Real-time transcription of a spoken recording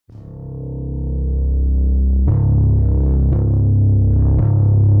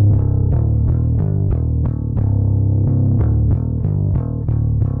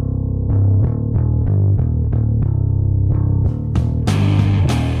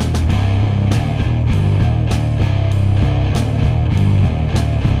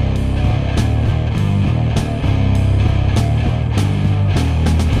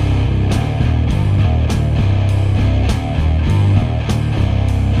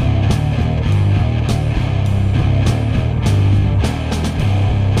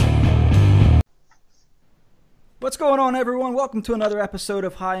going on, everyone? Welcome to another episode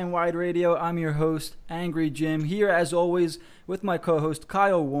of High and Wide Radio. I'm your host, Angry Jim, here as always with my co-host,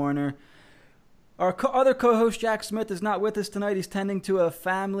 Kyle Warner. Our other co-host, Jack Smith, is not with us tonight. He's tending to a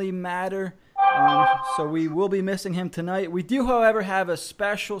family matter, so we will be missing him tonight. We do, however, have a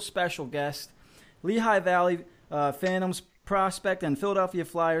special guest. Lehigh Valley Phantoms prospect and Philadelphia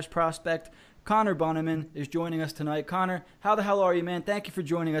Flyers prospect, Connor Bunnaman, is joining us tonight. Connor, how the hell are you, man? Thank you for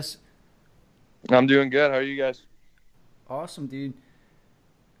joining us. I'm doing good. How are you guys? Awesome, dude.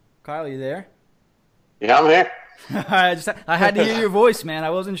 Kyle, you there? Yeah, I'm here. I had to hear your voice, man. I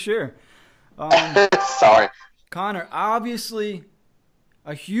wasn't sure. Sorry. Connor, obviously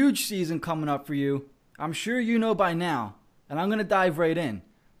a huge season coming up for you. I'm sure you know by now, and I'm going to dive right in.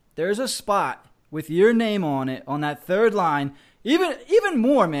 There's a spot with your name on it on that third line. Even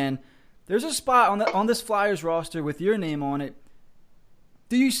more, man. There's a spot on this Flyers roster with your name on it.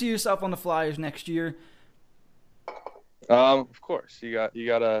 Do you see yourself on the Flyers next year? Of course. You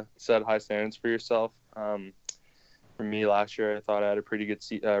gotta set high standards for yourself. For me, last year, I thought I had a pretty good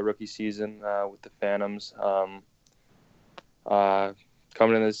rookie season with the Phantoms. Coming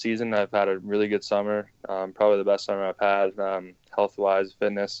into this season, I've had a really good summer. Probably the best summer I've had, health-wise,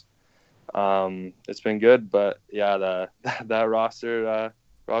 fitness. It's been good, but yeah, that roster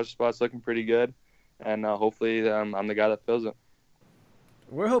spot's looking pretty good, and hopefully I'm the guy that fills it.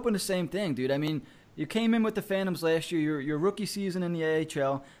 We're hoping the same thing, dude. I mean, you came in with the Phantoms last year, your rookie season in the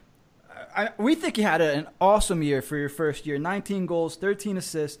AHL. We think you had an awesome year for your first year. 19 goals, 13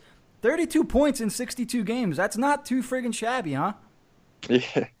 assists, 32 points in 62 games. That's not too friggin' shabby, huh?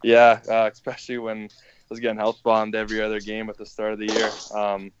 Yeah, especially when I was getting health bombed every other game at the start of the year.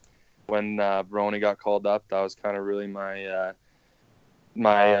 When Baroni got called up, that was kind of really my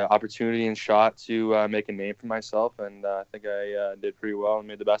opportunity and shot to make a name for myself, and I think I did pretty well and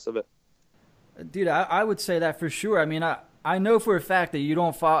made the best of it. Dude, I would say that for sure. I mean, I know for a fact that you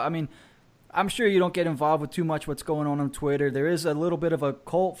don't follow. I mean, I'm sure you don't get involved with too much what's going on Twitter. There is a little bit of a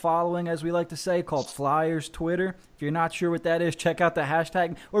cult following, as we like to say, called Flyers Twitter. If you're not sure what that is, check out the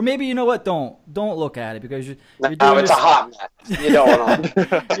hashtag. Or maybe, you know what, don't look at it, because you're doing it's a hot mess. You don't want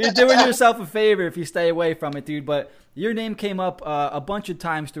to. You're doing yourself a favor if you stay away from it, dude. But your name came up a bunch of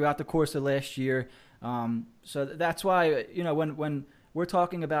times throughout the course of last year. So that's why, you know, when we're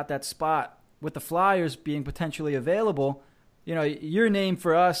talking about that spot with the Flyers being potentially available, you know, your name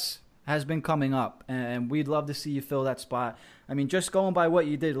for us has been coming up, and we'd love to see you fill that spot. I mean, just going by what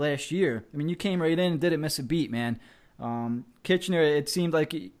you did last year, I mean, you came right in and didn't miss a beat, man. Kitchener, it seemed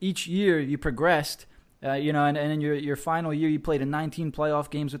like each year you progressed, you know, and in your final year you played in 19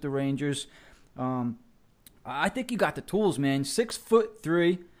 playoff games with the Rangers. I think you got the tools, man.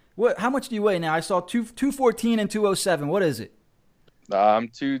 6'3". How much do you weigh now? I saw 214 and 207. What is it?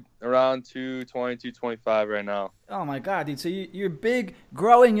 I'm around 220, 225 right now. Oh, my God, dude. So you're a big,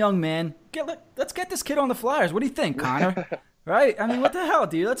 growing young man. Let's get this kid on the Flyers. What do you think, Connor? Right? I mean, what the hell,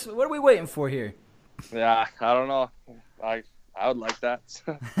 dude? What are we waiting for here? Yeah, I don't know. I would like that.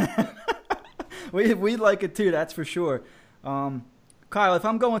 We'd like it, too, that's for sure. Kyle, if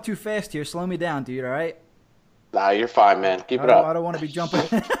I'm going too fast here, slow me down, dude, all right? Nah, you're fine, man. Keep it up. I don't want to be jumping.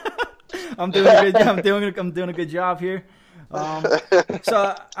 I'm doing a good job here.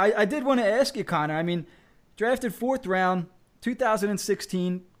 So I did want to ask you, Connor. I mean, drafted 4th round,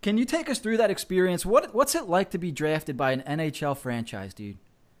 2016. Can you take us through that experience? What's it like to be drafted by an NHL franchise, dude?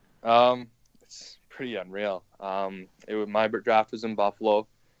 It's pretty unreal. My draft was in Buffalo,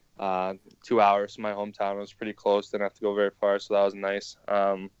 2 hours from my hometown. It was pretty close. Didn't have to go very far, so that was nice.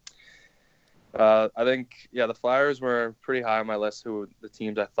 I think, the Flyers were pretty high on my list. Who the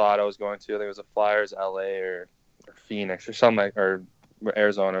teams I thought I was going to? I think it was the Flyers, LA, or Phoenix, or something or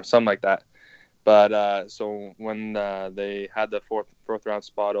Arizona, or something like that. But so when they had the fourth round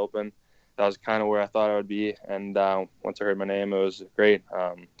spot open, that was kind of where I thought I would be. And once I heard my name, it was great.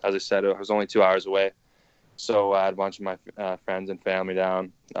 As I said, it was only 2 hours away. So I had a bunch of my friends and family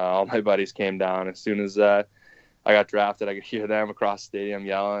down. All my buddies came down. As soon as I got drafted, I could hear them across the stadium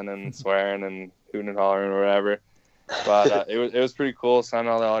yelling and swearing and hooting and hollering or whatever. But it was pretty cool,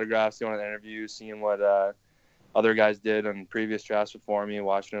 signing all the autographs, doing an interview, seeing what other guys did on previous drafts before me,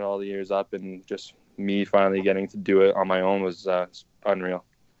 watching it all the years up, and just me finally getting to do it on my own was unreal.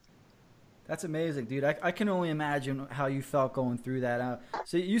 That's amazing, dude. I can only imagine how you felt going through that.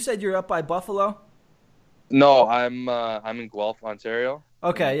 So you said you're up by Buffalo? No, I'm in Guelph, Ontario.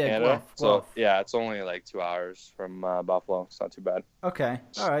 Okay, yeah, Canada. Guelph. So yeah, it's only like 2 hours from Buffalo. It's not too bad. Okay,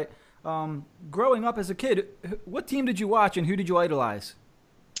 all right. Growing up as a kid, what team did you watch and who did you idolize?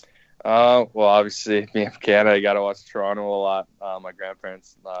 Well, obviously, being from Canada, you got to watch Toronto a lot. My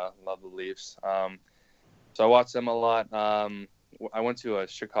grandparents love the Leafs. So I watched them a lot. I went to a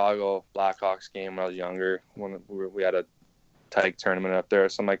Chicago Blackhawks game when I was younger, when we had a tag tournament up there or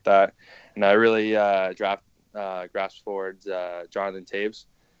something like that. And I really grasped towards Jonathan Taves.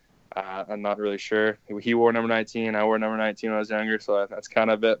 I'm not really sure. He wore number 19. I wore number 19 when I was younger, so that's kind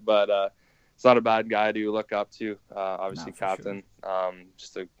of it. But it's not a bad guy to look up to. Obviously, captain.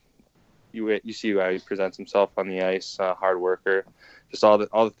 Sure. You see how he presents himself on the ice. Hard worker. Just all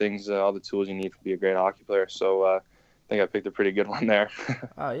the things, all the tools you need to be a great hockey player. So I think I picked a pretty good one there.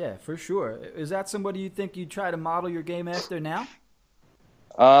 Oh yeah, for sure. Is that somebody you think you try to model your game after now?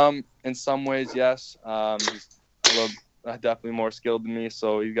 In some ways, yes. He's definitely more skilled than me,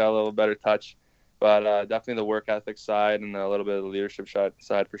 so he's got a little better touch. But definitely the work ethic side and a little bit of the leadership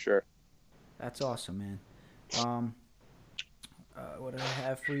side for sure. That's awesome, man. What do I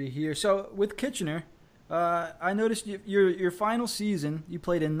have for you here? So with Kitchener, I noticed your final season, you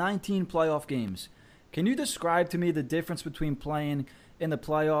played in 19 playoff games. Can you describe to me the difference between playing in the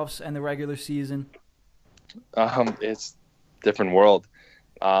playoffs and the regular season? It's a different world.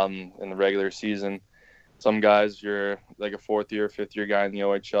 In the regular season, some guys, you're like a fourth year, fifth year guy in the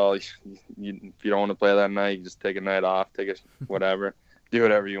OHL. If you don't want to play that night, you just take a night off, whatever, do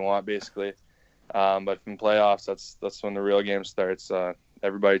whatever you want, basically. But in playoffs, that's when the real game starts.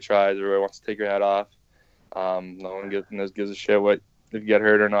 Everybody tries. Everybody wants to take your head off. No one gives a shit if you get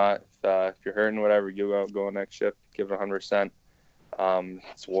hurt or not. If you're hurting, whatever, go next shift, give it 100%.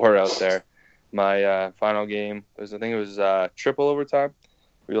 It's war out there. My final game I think it was triple overtime.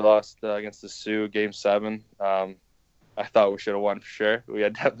 We lost against the Sioux, Game 7. I thought we should have won for sure. We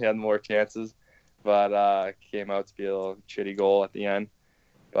definitely had more chances, but it came out to be a little shitty goal at the end.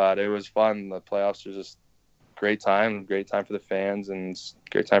 But it was fun. The playoffs were just great time for the fans, and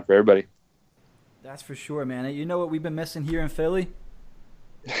great time for everybody. That's for sure, man. You know what we've been missing here in Philly?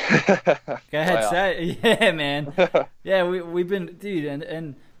 Go ahead, say it. Yeah, man. Yeah, we've been, dude,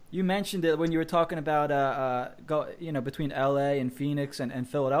 and you mentioned it when you were talking about between LA and Phoenix and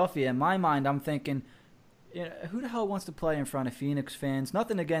Philadelphia. In my mind, I'm thinking, who the hell wants to play in front of Phoenix fans?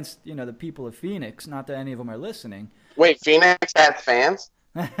 Nothing against the people of Phoenix. Not that any of them are listening. Wait, Phoenix had fans?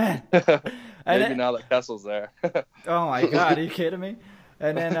 Maybe now that Kessel's there. Oh my God, are you kidding me?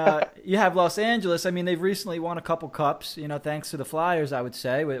 And then you have Los Angeles. I mean, they've recently won a couple cups, thanks to the Flyers, I would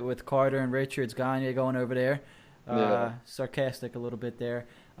say, with Carter and Richards, Gagne going over there. Sarcastic a little bit there.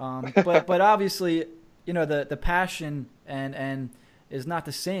 But obviously, the passion and is not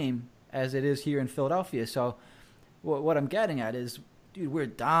the same as it is here in Philadelphia. So what I'm getting at is, dude, we're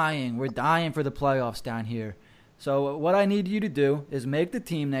dying for the playoffs down here. So what I need you to do is make the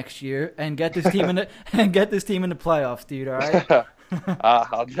team next year and get this team in the playoffs, dude. All right.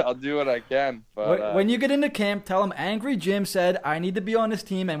 I'll do what I can. But when you get into camp, tell them Angry Jim said I need to be on this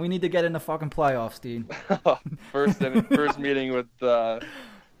team and we need to get in the fucking playoffs, dude. first meeting with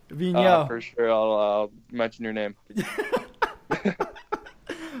Vigneault. For sure, I'll mention your name.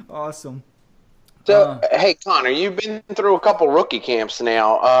 Awesome. So, hey, Connor, you've been through a couple rookie camps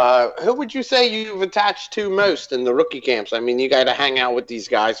now. Who would you say you've attached to most in the rookie camps? I mean, you got to hang out with these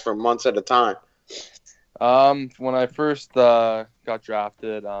guys for months at a time. When I first got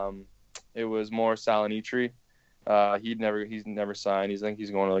drafted, it was more Salinitri. He's never signed. I think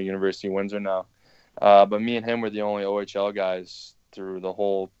he's going to the University of Windsor now. But me and him were the only OHL guys through the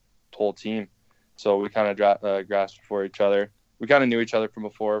whole team. So we kind of grasped for each other. We kind of knew each other from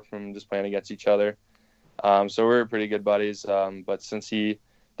before, from just playing against each other. So we were pretty good buddies. But since he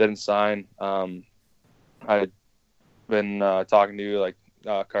didn't sign, I'd been talking to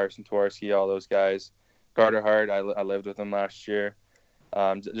Carson Twarski, all those guys. Carter Hart, I lived with him last year.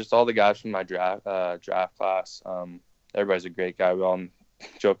 Just all the guys from my draft class. Everybody's a great guy. We all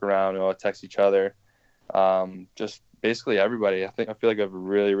joke around. We all text each other. Just basically everybody. I feel like I have a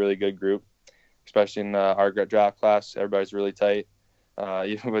really, really good group, especially in our draft class. Everybody's really tight.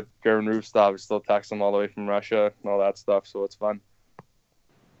 Even with German Rubstov, I still text him all the way from Russia and all that stuff, so it's fun.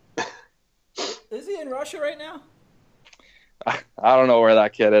 Is he in Russia right now? I don't know where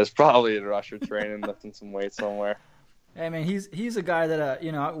that kid is. Probably in Russia training, lifting some weights somewhere. Hey, man, he's a guy that,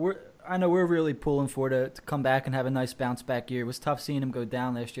 I know we're really pulling for to come back and have a nice bounce back year. It was tough seeing him go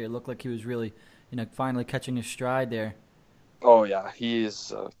down last year. It looked like he was really, finally catching his stride there. Oh, yeah.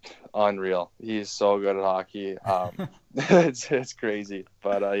 He's unreal. He's so good at hockey. It's crazy.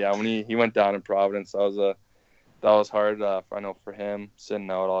 But, when he went down in Providence, that was hard, I know, for him, sitting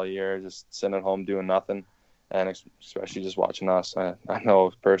out all year, just sitting at home doing nothing. And especially just watching us. I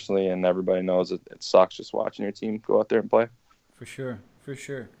know personally, and everybody knows it sucks just watching your team go out there and play. For sure.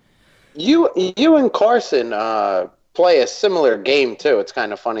 You and Carson play a similar game, too. It's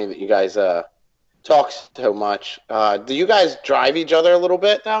kind of funny that you guys talks so much. Do you guys drive each other a little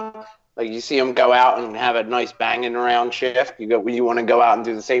bit now? Like you see them go out and have a nice banging around shift. You want to go out and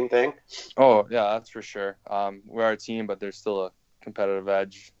do the same thing? Oh yeah, that's for sure. We're a team, but there's still a competitive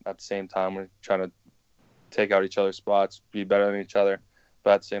edge. At the same time, we're trying to take out each other's spots, be better than each other,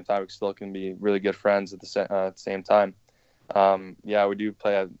 but at the same time, we still can be really good friends at the same time. Yeah, we do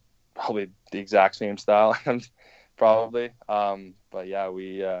play at probably the exact same style, probably. But yeah,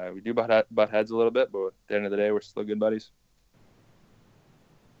 we do butt heads a little bit, but at the end of the day, we're still good buddies.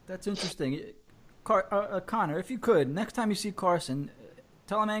 That's interesting. Connor, if you could, next time you see Carson,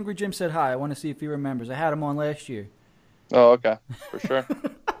 tell him Angry Jim said hi. I want to see if he remembers. I had him on last year. Oh, okay, for sure.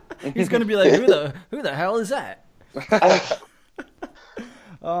 He's gonna be like, who the hell is that?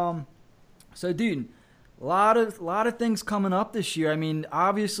 So, dude, a lot of things coming up this year. I mean,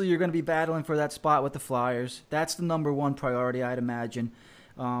 obviously, you're gonna be battling for that spot with the Flyers. That's the number one priority, I'd imagine.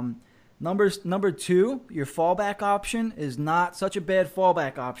 Number two, your fallback option is not such a bad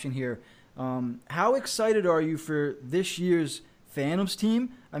fallback option here. How excited are you for this year's Phantoms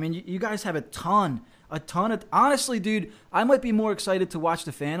team? I mean, you guys have a ton of. Honestly, dude, I might be more excited to watch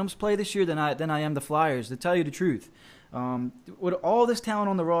the Phantoms play this year than I am the Flyers. To tell you the truth, with all this talent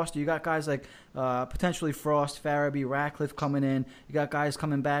on the roster, you got guys like potentially Frost, Farabee, Ratcliffe coming in. You got guys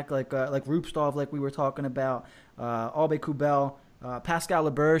coming back like Rupstov, like we were talking about, Albe Kubel. Pascal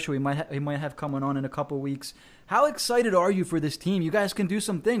Laberge, who he might have coming on in a couple of weeks. How excited are you for this team? You guys can do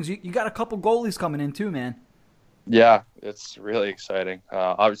some things. You got a couple goalies coming in too, man. Yeah, it's really exciting.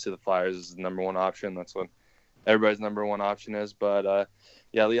 Obviously, the Flyers is the number one option. That's what everybody's number one option is. But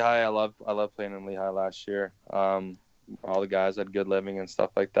yeah, Lehigh, I love playing in Lehigh last year. All the guys had good living and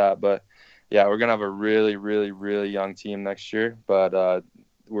stuff like that. But yeah, we're gonna have a really, really, really young team next year. But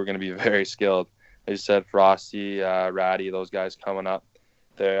we're gonna be very skilled. As you said, Frosty, Ratty, those guys coming up.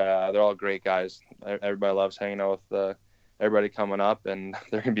 They're all great guys. Everybody loves hanging out with everybody coming up, and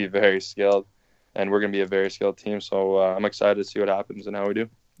they're going to be very skilled. And we're going to be a very skilled team. So I'm excited to see what happens and how we do.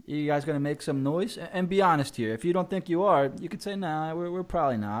 You guys going to make some noise? And be honest here. If you don't think you are, you could say, nah, we're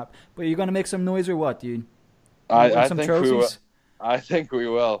probably not. But you're going to make some noise or what, dude? I think we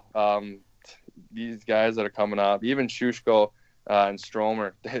will. These guys that are coming up, even Shushko, and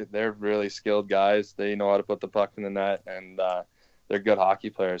Stromer, they're really skilled guys. They know how to put the puck in the net, and they're good hockey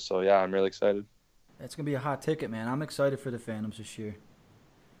players. So, yeah, I'm really excited. It's going to be a hot ticket, man. I'm excited for the Phantoms this year.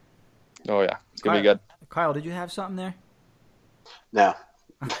 Oh, yeah. It's going to be good. Kyle, did you have something there? No.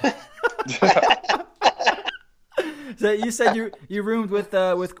 So you said you roomed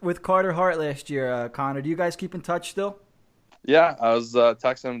with Carter Hart last year, Connor. Do you guys keep in touch still? Yeah, I was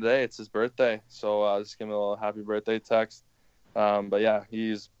texting him today. It's his birthday. So just give him a little happy birthday text. But yeah,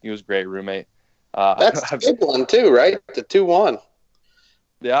 he was a great roommate. That's a big one too, right? The 2-1.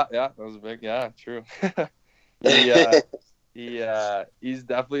 Yeah, that was a big. Yeah, true. He's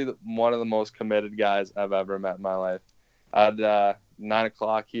definitely one of the most committed guys I've ever met in my life. At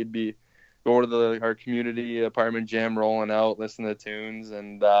 9:00, he'd be going to our community apartment gym, rolling out, listening to tunes,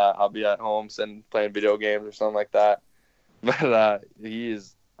 and I'll be at home playing video games or something like that. But he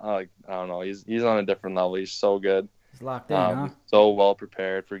is I don't know. He's on a different level. He's so good. He's locked in, huh? So well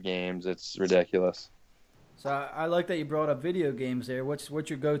prepared for games. It's ridiculous. So I like that you brought up video games there. What's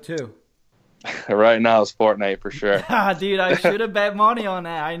your go-to? Right now it's Fortnite for sure. Dude, I should have bet money on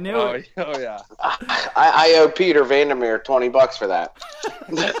that. I knew it. Oh yeah. I owe Peter Vandermeer $20 for that.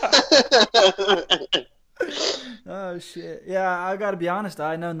 Oh shit! Yeah, I got to be honest.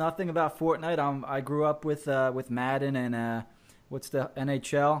 I know nothing about Fortnite. I grew up with Madden and what's the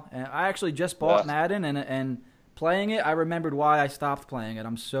NHL, and I actually just bought Madden and playing it. I remembered why I stopped playing it.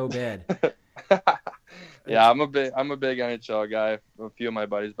 I'm so bad. Yeah, I'm a big NHL guy. A few of my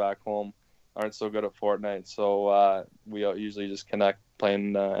buddies back home aren't so good at Fortnite, so we usually just connect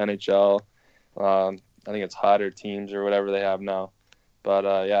playing NHL. I think it's Hotter Teams or whatever they have now.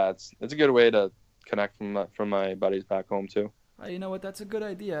 But yeah, it's a good way to connect from my buddies back home too. You know what? That's a good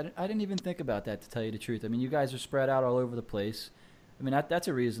idea. I didn't even think about that, to tell you the truth. I mean, you guys are spread out all over the place. I mean, that's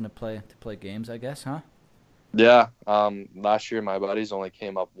a reason to play games, I guess, huh? Yeah. Last year, my buddies only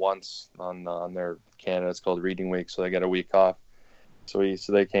came up once on their Canada. It's called Reading Week, so they get a week off. So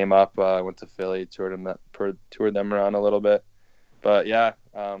they came up. Went to Philly, toured them around a little bit. But yeah,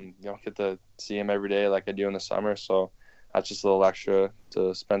 you don't get to see them every day like I do in the summer. So that's just a little extra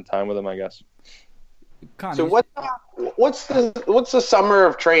to spend time with them, I guess. So what's the summer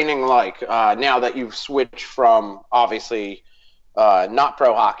of training like now that you've switched from obviously not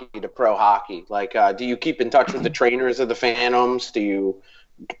pro hockey to pro hockey? Like, do you keep in touch with the trainers of the Phantoms? Do you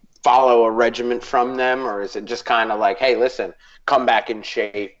follow a regiment from them, or is it just kind of like, hey, listen, come back in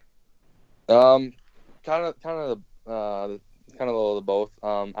shape? Um, kind of a little of both.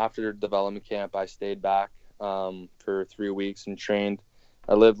 After development camp, I stayed back for 3 weeks and trained.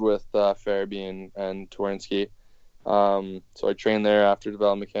 I lived with Farabee and Torinsky. So I trained there after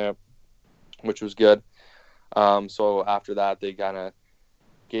development camp, which was good. So after that, they kind of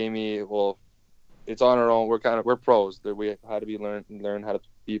gave me, well, it's on our own. We're pros. We had to learn how to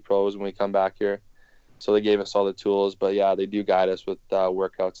be pros when we come back here. So they gave us all the tools, but yeah, they do guide us with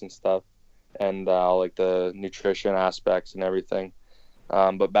workouts and stuff, and like the nutrition aspects and everything.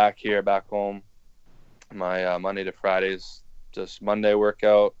 But back home, my Monday to Fridays, just Monday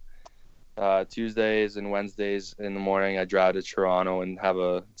workout. Tuesdays and Wednesdays in the morning, I drive to Toronto and have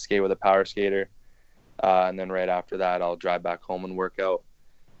a skate with a power skater. And then right after that, I'll drive back home and work out.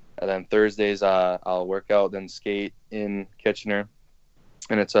 And then Thursdays, I'll work out, then skate in Kitchener.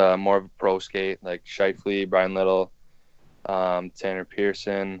 And it's more of a pro skate, like Shifley, Brian Little, Tanner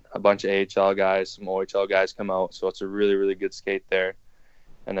Pearson, a bunch of AHL guys, some OHL guys come out. So it's a really, really good skate there.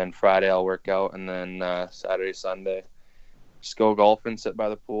 And then Friday, I'll work out. And then Saturday, Sunday, just go golfing, sit by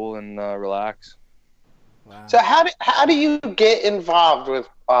the pool, and relax. Wow. So how do you get involved with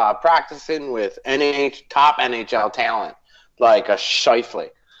practicing with top NHL talent like a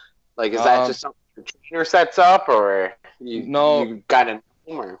Shifley? Like, is that just something your trainer sets up, or you got a name?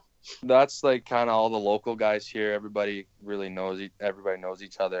 Or? That's like kind of all the local guys here. Everybody really knows each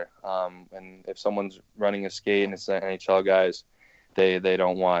other. And if someone's running a skate and it's the NHL guys, they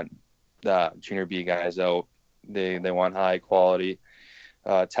don't want the junior B guys out. They want high quality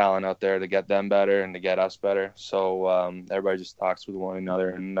talent out there to get them better and to get us better. So everybody just talks with one another,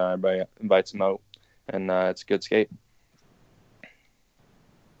 and everybody invites them out, and it's a good skate.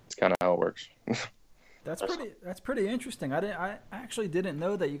 It's kind of how it works. That's pretty interesting. I actually didn't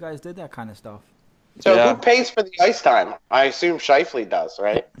know that you guys did that kind of stuff. So who pays for the ice time? I assume Shifley does,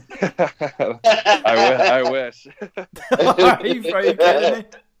 right? I wish. Are you kidding me?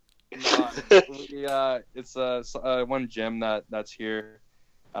 No, it's one gym that's here.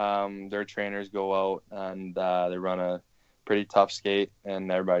 Their trainers go out and they run a pretty tough skate, and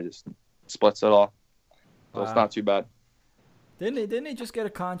everybody just splits it all. So It's not too bad. Didn't he just get a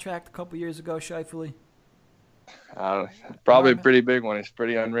contract a couple years ago, Shifley? Probably a pretty big one. It's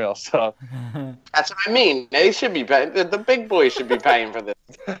pretty unreal. So that's what I mean. They should be paying. The big boys should be paying for this.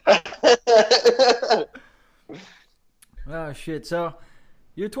 Oh shit! So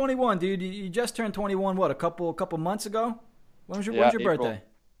you're 21, dude. You just turned 21. What? A couple months ago? When's your birthday?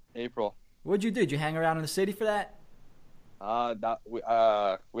 April. What'd you do? Did you hang around in the city for that?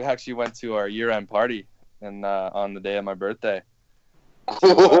 We actually went to our year-end party, and on the day of my birthday.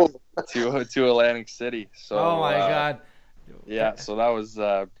 to Atlantic City. So oh my god. Yeah, so that was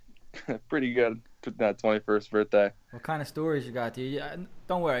pretty good, that 21st birthday. What kind of stories you got?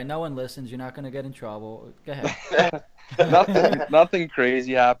 Don't worry, no one listens. You're not going to get in trouble. Go ahead. Nothing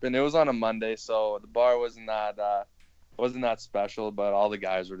crazy happened. It was on a Monday, so the bar wasn't that special, but all the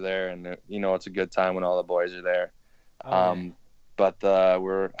guys were there, and it's a good time when all the boys are there. But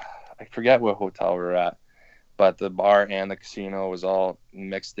I forget what hotel we're at. But the bar and the casino was all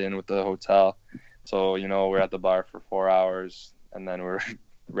mixed in with the hotel. So, we're at the bar for 4 hours, and then we're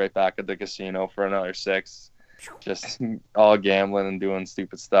right back at the casino for another 6. Just all gambling and doing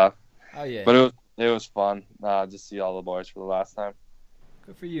stupid stuff. Oh, yeah. But it was fun to see all the boys for the last time.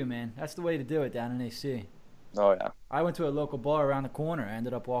 Good for you, man. That's the way to do it down in AC. Oh, yeah. I went to a local bar around the corner. I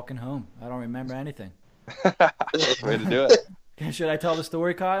ended up walking home. I don't remember anything. Way to do it. Should I tell the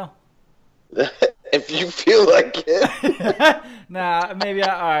story, Kyle? If you feel like it. Nah, maybe. All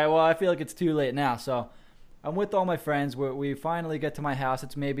right, well, I feel like it's too late now. So I'm with all my friends. We finally get to my house.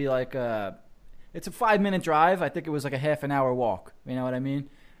 It's maybe like it's a 5-minute drive. I think it was like a half an hour walk. You know what I mean?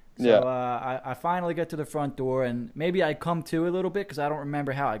 So, yeah. I finally get to the front door, and maybe I come to a little bit because I don't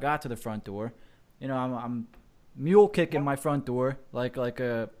remember how I got to the front door. I'm mule kicking my front door like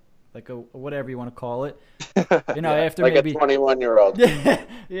a whatever you want to call it. After like maybe a 21-year-old.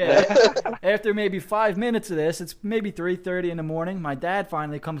 Yeah. After maybe 5 minutes of this, it's maybe 3:30 in the morning. My dad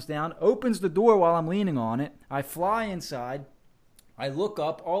finally comes down, opens the door while I'm leaning on it. I fly inside. I look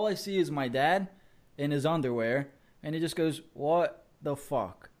up. All I see is my dad in his underwear, and he just goes, "What the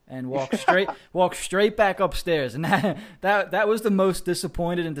fuck?" and walks straight back upstairs. And that was the most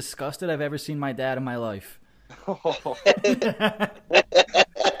disappointed and disgusted I've ever seen my dad in my life.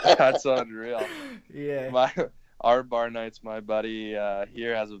 That's unreal. Yeah. Our bar nights, my buddy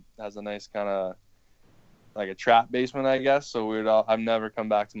here has a nice kind of like a trap basement, I guess. So I've never come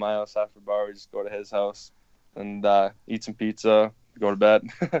back to my house after bar. We just go to his house and eat some pizza, go to bed.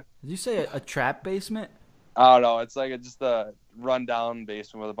 Did you say a trap basement? I don't know. It's like just a rundown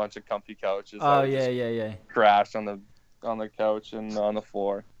basement with a bunch of comfy couches. Oh yeah. Crashed on the couch and on the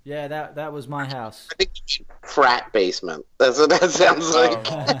floor. Yeah, that was my house. I think frat basement. That's what that sounds like.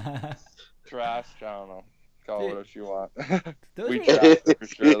 Trash. I don't know. Call it what you want. We trashed it for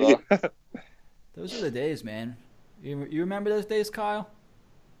sure though. Those are the days, man. You remember those days, Kyle?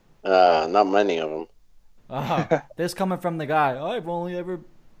 Not many of them. This coming from the guy. I've only ever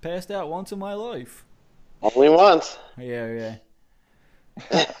passed out once in my life. Only once. Yeah.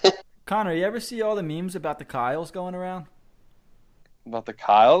 Connor, you ever see all the memes about the Kyles going around? About the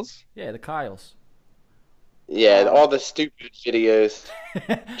Kyles? Yeah, the Kyles. Yeah, all the stupid videos.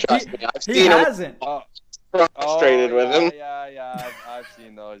 Trust me, I've seen them. He hasn't. Frustrated with him. Yeah. I've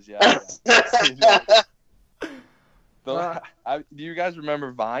seen those. Yeah. I've seen those. Do you guys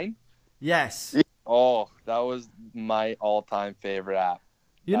remember Vine? Yes. Oh, that was my all-time favorite app.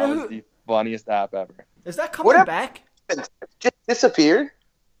 That was the funniest app ever. Is that coming back? Just disappeared?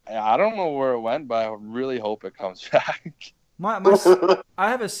 I don't know where it went, but I really hope it comes back. I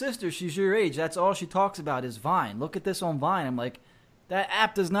have a sister. She's your age. That's all she talks about is Vine. Look at this on Vine. I'm like, that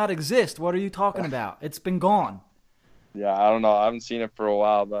app does not exist. What are you talking about? It's been gone. Yeah, I don't know. I haven't seen it for a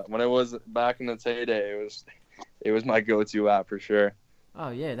while, but when it was back in its heyday, it was my go-to app for sure. Oh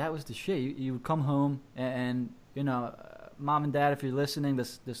yeah, that was the shit. You would come home and you know, mom and dad, if you're listening,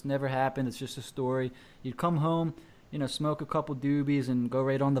 this never happened. It's just a story. You'd come home, you know, smoke a couple doobies and go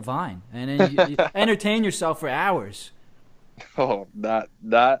right on the Vine, and then you entertain yourself for hours. Oh, that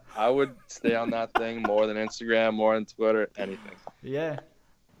I would stay on that thing more than Instagram, more than Twitter, anything. Yeah.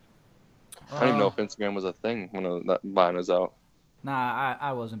 I don't even know if Instagram was a thing when that Vine was out. Nah,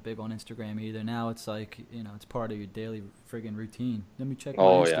 I wasn't big on Instagram either. Now it's like, you know, it's part of your daily friggin' routine. Let me check my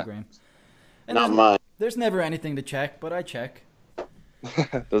Instagram. Yeah. Not mine. There's never anything to check, but I check.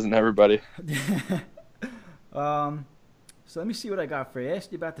 Doesn't everybody? So let me see what I got for you. I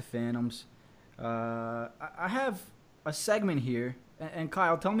asked you about the Phantoms. I have a segment here, and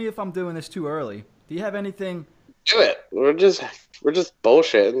Kyle, tell me if I'm doing this too early. Do you have anything? Do it. We're just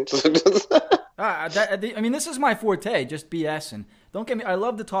bullshitting. I mean, this is my forte, just BSing. Don't get me. I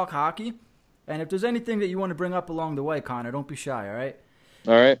love to talk hockey, and if there's anything that you want to bring up along the way, Connor, don't be shy. All right.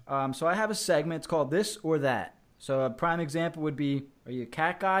 All right. So I have a segment. It's called This or That. So a prime example would be: are you a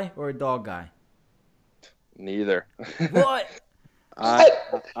cat guy or a dog guy? Neither. What? I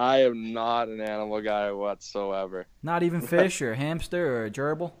am not an animal guy whatsoever. Not even fish or a hamster or a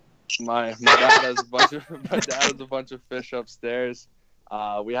gerbil? My dad has a bunch of fish upstairs.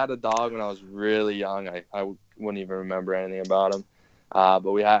 We had a dog when I was really young. I wouldn't even remember anything about him.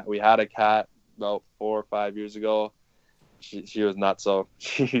 But we had a cat about 4 or 5 years ago. She was nuts. So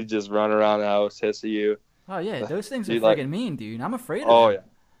she just run around the house, hiss at you. Oh yeah, those things are freaking mean, dude. I'm afraid of them. Oh yeah.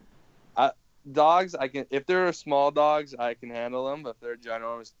 Dogs, I can. If they're small dogs, I can handle them. But if they're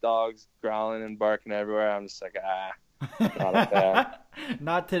ginormous dogs growling and barking everywhere, I'm just like, not a fan.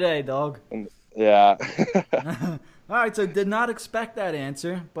 Not today, dog. Yeah. All right, so did not expect that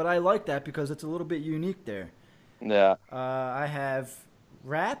answer, but I like that because it's a little bit unique there. Yeah. I have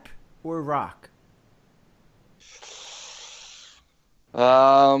rap or rock.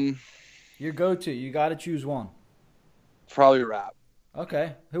 Your go-to. You got to choose one. Probably rap.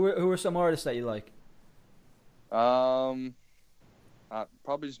 Okay. Who are some artists that you like? Probably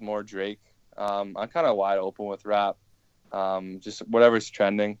just more Drake. I'm kind of wide open with rap. Just whatever's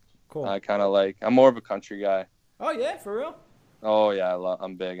trending. Cool. I'm more of a country guy. Oh yeah, for real? Oh yeah,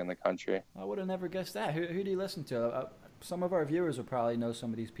 I'm big in the country. I would have never guessed that. Who do you listen to? Some of our viewers will probably know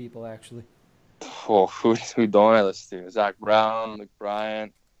some of these people actually. Oh, who don't I listen to? Zach Brown, Luke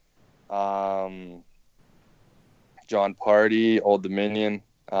Bryant, John Party, Old Dominion.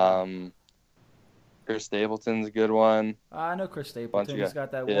 Chris Stapleton's a good one. I know Chris Stapleton. He's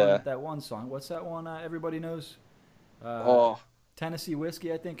got that one song. What's that one everybody knows? Tennessee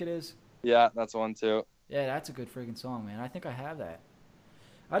Whiskey, I think it is. Yeah, that's one too. Yeah, that's a good freaking song, man. I think I have that.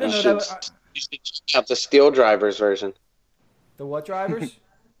 I didn't know that. You should check out the Steel Drivers version. The what drivers?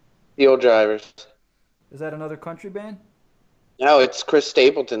 Steel Drivers. Is that another country band? No, it's Chris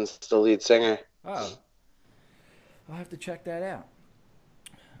Stapleton's the lead singer. Oh. I'll have to check that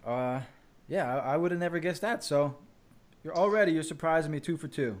out. Yeah, I would have never guessed that. So you're surprising me 2 for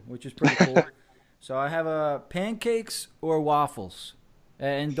 2, which is pretty cool. So I have pancakes or waffles.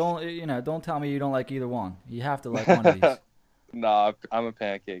 And don't tell me you don't like either one. You have to like one of these. No, I'm a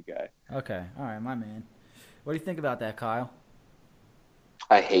pancake guy. Okay. All right, my man. What do you think about that, Kyle?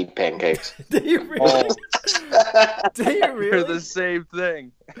 I hate pancakes. Do you really? Do you really? You're the same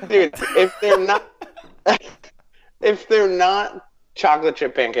thing. Dude, if they're not chocolate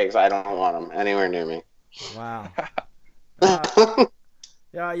chip pancakes, I don't want them anywhere near me. Wow.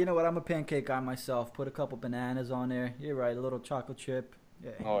 Yeah, you know what? I'm a pancake guy myself. Put a couple bananas on there. You're right, a little chocolate chip.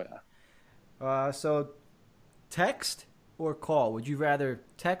 Yeah. Oh yeah. So text or call? Would you rather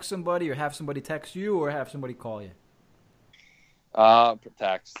text somebody or have somebody text you or have somebody call you?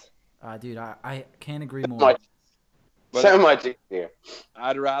 Text. Dude, I can't agree more. So much easier.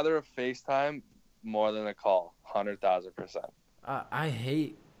 I'd rather a FaceTime more than a call. 100,000%. I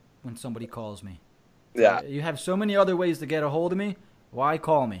hate when somebody calls me. Yeah. You have so many other ways to get a hold of me. Why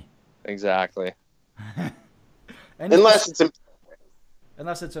call me? Exactly. Unless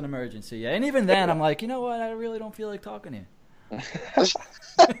it's an emergency. Yeah. And even then, I'm like, you know what? I really don't feel like talking to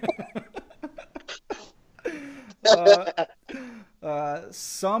you.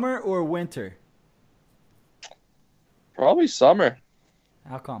 Summer or winter? Probably summer.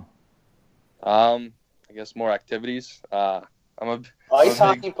 How come? I guess more activities. Ice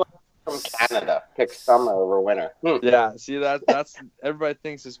hockey player from Canada pick summer over winter. Yeah, see that's everybody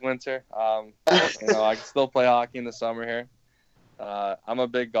thinks it's winter. I can still play hockey in the summer here. I'm a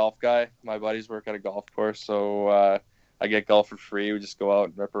big golf guy. My buddies work at a golf course, so I get golf for free. We just go out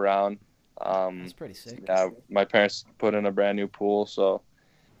and rip around. That's pretty sick. Yeah, my parents put in a brand new pool, so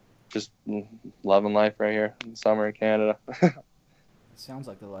just loving life right here in summer in Canada. Sounds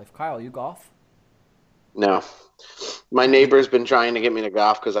like the life. Kyle, you golf? No. My neighbor's been trying to get me to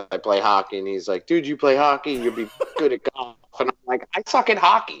golf because I play hockey, and he's like, dude, you play hockey? You'll be good at golf. And I'm like, I suck at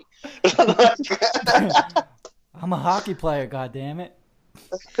hockey. I'm a hockey player, goddammit.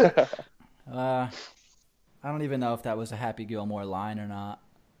 I don't even know if that was a Happy Gilmore line or not.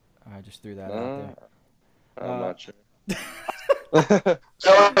 I just threw that out there. I'm not sure.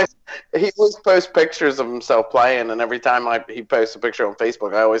 He always posts pictures of himself playing, and every time he posts a picture on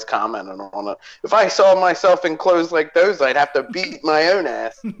Facebook, I always comment on it. If I saw myself in clothes like those, I'd have to beat my own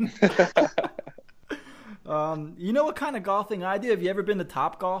ass. You know what kind of golfing I do? Have you ever been to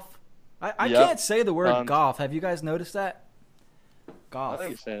Topgolf? I can't say the word golf. Have you guys noticed that? Golf. I think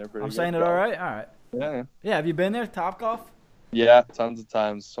you're saying it pretty I'm good. saying it all right? All right. Yeah. Yeah, have you been there, Topgolf? Yeah, tons of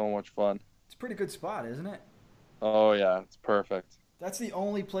times. So much fun. It's a pretty good spot, isn't it? Oh, yeah. It's perfect. That's the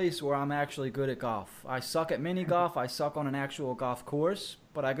only place where I'm actually good at golf. I suck at mini golf. I suck on an actual golf course,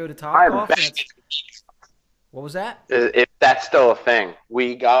 but I go to Topgolf. What was that? If that's still a thing,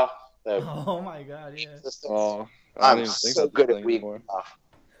 Wii golf. Oh my god, yeah. Oh, I'm so good at Wii golf.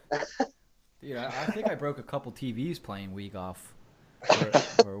 Dude, I think I broke a couple TVs playing Wii golf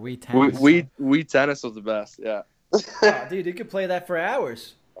or Wii tennis. Wii tennis was the best. Yeah. Dude, you could play that for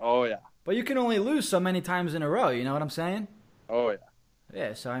hours. Oh yeah. But you can only lose so many times in a row. You know what I'm saying? Oh yeah.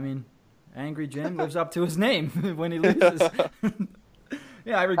 Yeah. So I mean, Angry Jim lives up to his name when he loses.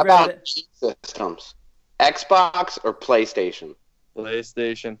 Yeah, I regret it. Systems, Xbox or PlayStation?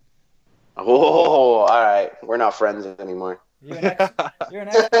 PlayStation. Oh, all right. We're not friends anymore. You're an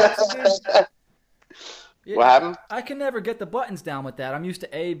Xbox dude? Yeah, what happened? I can never get the buttons down with that. I'm used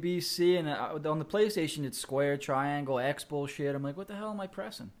to A, B, C, and on the PlayStation it's square, triangle, X bullshit. I'm like, what the hell am I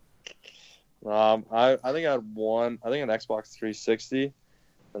pressing? I think I had one. I think an Xbox 360,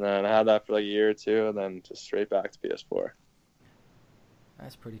 and then I had that for like a year or two, and then just straight back to PS4.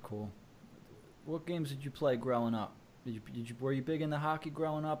 That's pretty cool. What games did you play growing up? Were you big into hockey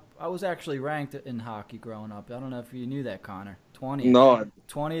growing up? I was actually ranked in hockey growing up. I don't know if you knew that, Connor. 20th. No,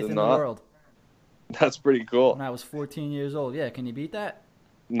 20th in the world. That's pretty cool. When I was 14 years old. Yeah, can you beat that?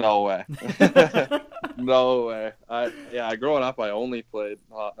 No way. No way. Growing up, I only played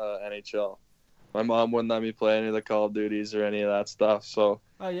NHL. My mom wouldn't let me play any of the Call of Duties or any of that stuff, so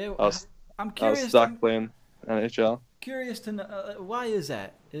I'm curious. I was stuck playing NHL. Curious to know, why is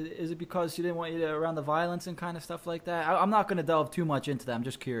that? Is it because she didn't want you to around the violence and kind of stuff like that? I'm not going to delve too much into that. I'm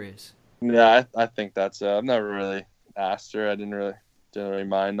just curious. Yeah, I think that's it. I've never really asked her. I didn't really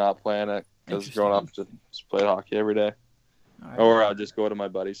mind not playing it because growing up, just played hockey every day. Right. Or I'll just go to my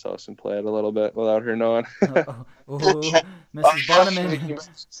buddy's house and play it a little bit without her knowing. Mrs. Bonneman.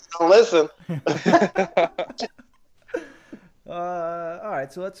 Listen. All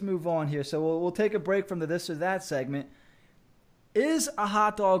right, so let's move on here. So we'll take a break from the this or that segment. Is a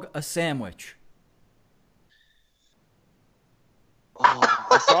hot dog a sandwich? Oh,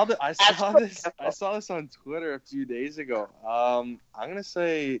 I saw this on Twitter a few days ago. I'm gonna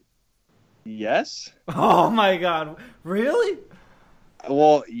say yes. Oh my god, really?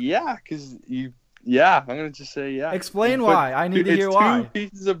 Well, yeah, because I'm gonna just say yeah. Explain why. I need to hear why. It's 2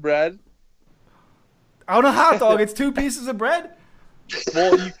 pieces of bread. On a hot dog, it's 2 pieces of bread.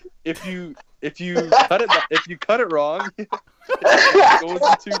 Well, if you cut it wrong, it goes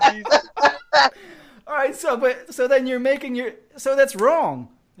in 2 pieces. All right, so then you're making so that's wrong.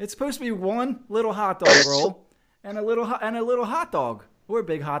 It's supposed to be one little hot dog roll and a little hot dog or a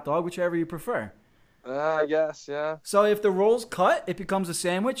big hot dog, whichever you prefer. I guess, yeah. So if the roll's cut, it becomes a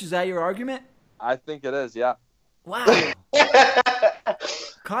sandwich. Is that your argument? I think it is, yeah. Wow.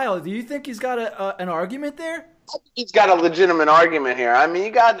 Kyle, do you think he's got an argument there? He's got a legitimate argument here. I mean,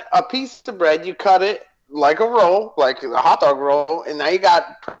 you got a piece of bread, you cut it like a roll, like a hot dog roll, and now you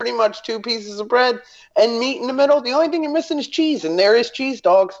got pretty much 2 pieces of bread and meat in the middle. The only thing you're missing is cheese, and there is cheese,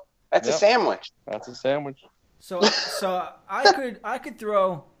 dogs. That's a sandwich. That's a sandwich. So I could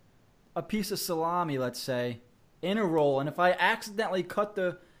throw a piece of salami, let's say, in a roll, and if I accidentally cut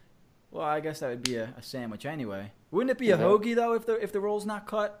well, I guess that would be a sandwich anyway. Wouldn't it be a hoagie though if the roll's not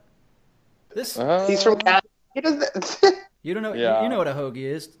cut? He's from Canada. He doesn't. You don't know. Yeah. You know what a hoagie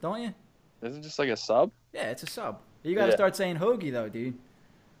is, don't you? Is it just like a sub? Yeah, it's a sub. You got to start saying hoagie though, dude.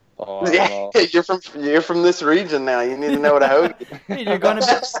 Oh, I don't know. You're from this region now. You need to know what a hoagie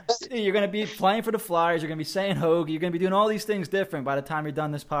is. You're gonna be playing for the Flyers. You're gonna be saying hoagie. You're gonna be doing all these things different by the time you're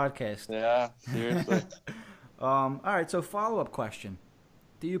done this podcast. Yeah, seriously. All right. So follow-up question: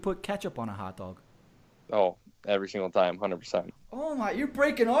 do you put ketchup on a hot dog? Oh, every single time, 100%. Oh my! You're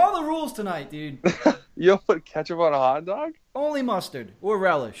breaking all the rules tonight, dude. You don't put ketchup on a hot dog? Only mustard or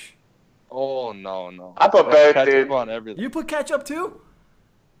relish. Oh, no. I put both, ketchup dude. on everything. You put ketchup too?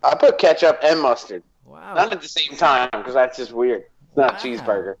 I put ketchup and mustard. Wow. Not at the same time, because that's just weird. It's not a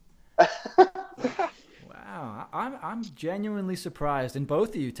cheeseburger. Wow. I'm genuinely surprised in both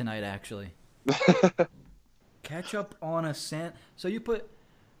of you tonight, actually. Ketchup on a So you put...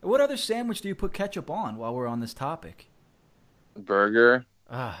 What other sandwich do you put ketchup on while we're on this topic? Burger.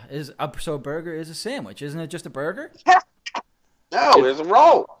 So a burger is a sandwich. Isn't it just a burger? No, it's a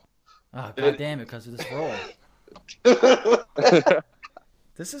roll. Oh, God damn it, because of this roll.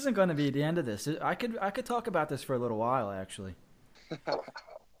 This isn't going to be the end of this. I could talk about this for a little while, actually.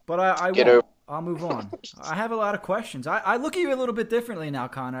 But I won't. I'll move on. I have a lot of questions. I look at you a little bit differently now,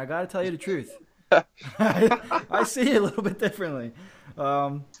 Connor. I got to tell you the truth. I see you a little bit differently.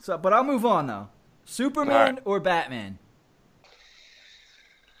 But I'll move on, though. Superman or Batman?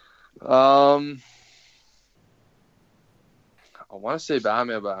 I want to say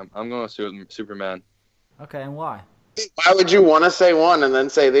Batman, but I'm going to Superman. Okay, and why? Why would you want to say one and then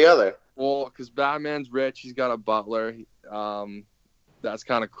say the other? Well, because Batman's rich. He's got a butler. That's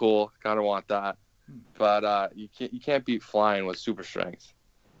kind of cool. Kind of want that. But you can't beat flying with super strength.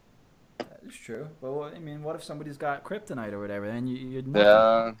 That is true. But what if somebody's got kryptonite or whatever? Then you'd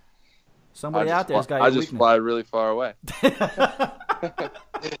know. Somebody out there's got. I just fly really far away.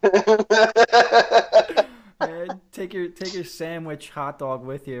 Take your sandwich hot dog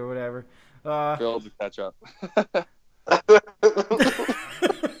with you or whatever. Filled with ketchup.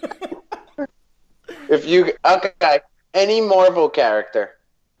 Any Marvel character.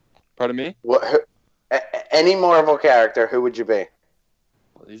 Pardon me? Any Marvel character, who would you be?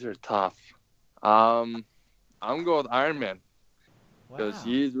 Well, these are tough. I'm going with Iron Man because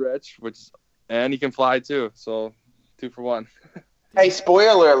he's rich, and he can fly too. So 2 for 1. Hey,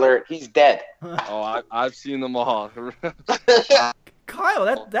 spoiler alert! He's dead. Oh, I've seen them all.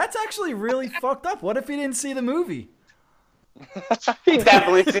 Kyle, that's actually really fucked up. What if he didn't see the movie? He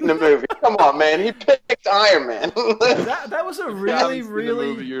definitely seen the movie. Come on, man. He picked Iron Man. that was a really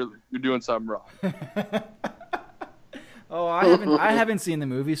movie, you're doing something wrong. Oh, I haven't seen the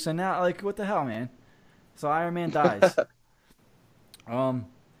movie, so now what the hell, man? So Iron Man dies.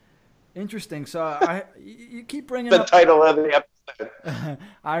 Interesting. So you keep bringing the up title of the episode.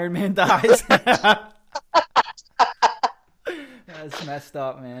 Iron Man dies. That's messed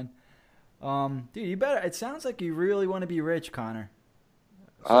up, man. Dude, you better. It sounds like you really want to be rich, Connor.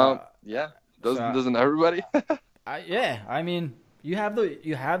 So, yeah. Doesn't everybody? Yeah. I mean, you have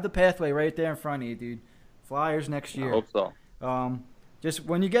the pathway right there in front of you, dude. Flyers next year. I hope so. Just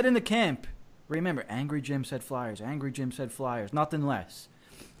when you get into camp, remember, Angry Jim said Flyers. Angry Jim said Flyers. Nothing less.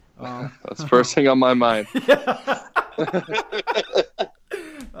 That's the first thing on my mind.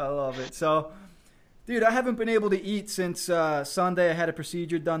 I love it. So, dude, I haven't been able to eat since Sunday. I had a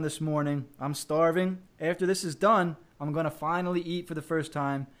procedure done this morning. I'm starving. After this is done, I'm going to finally eat for the first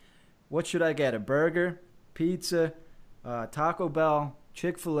time. What should I get? A burger, pizza, Taco Bell,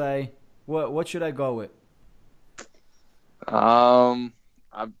 Chick-fil-A? What should I go with? I've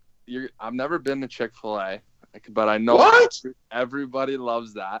never been to Chick-fil-A, but I know everybody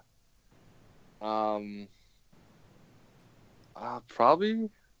loves that. Probably.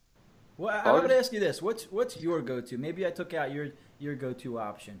 Well, I would ask you this: what's your go-to? Maybe I took out your go-to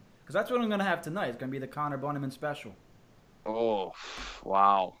option because that's what I'm gonna have tonight. It's gonna be the Connor Bunneman special. Oh,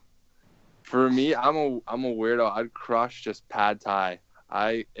 wow! For me, I'm a weirdo. I'd crush just pad thai.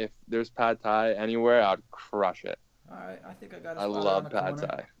 if there's pad thai anywhere, I'd crush it. All right, I think I got a I spot around love the pad corner.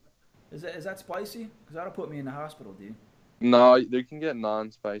 thai. Is that spicy? Because that'll put me in the hospital, dude. No, they can get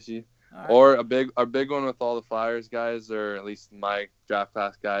non-spicy. All right. Or a big one with all the Flyers guys, or at least my Draft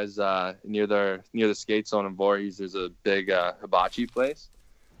Pass guys, near the skate zone in Voorhees, there's a big hibachi place.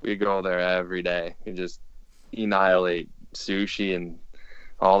 We go there every day. We just annihilate sushi and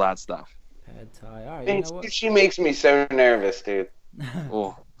all that stuff. Pad thai. All right. Hey, You know what? sushi makes me so nervous, dude.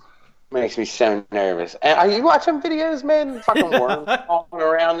 Oh, Makes me so nervous. And are you watching videos, man? Fucking worms falling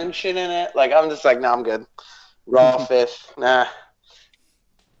around and shit in it. Like, I'm just like, no, I'm good. Raw fish, nah.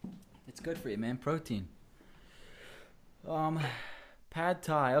 It's good for you, man. Protein. Pad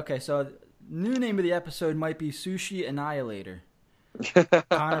thai. Okay, so new name of the episode might be Sushi Annihilator.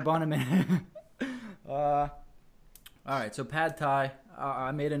 Connor Bunneman. All right, so pad thai.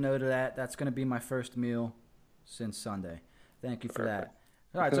 I made a note of that. That's going to be my first meal since Sunday. Thank you for that.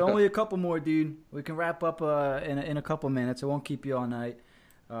 All right, so only a couple more, dude. We can wrap up in a couple minutes. I won't keep you all night.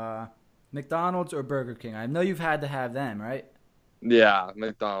 McDonald's or Burger King? I know you've had to have them, right? yeah,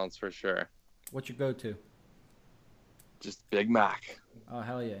 McDonald's for sure. What's your go-to? Just Big Mac. Oh,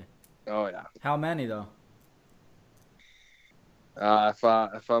 hell yeah. Oh yeah. How many, though? If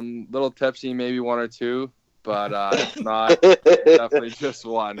I'm a little tipsy, maybe one or two, but if not, definitely just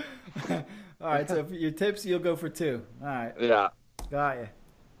one. All right, so if you're tipsy, you'll go for two. All right, Yeah. got you.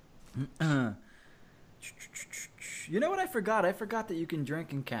 You know what I forgot? I forgot that you can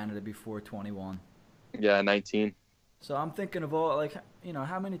drink in Canada before 21. Yeah, 19. So I'm thinking of all, like, you know,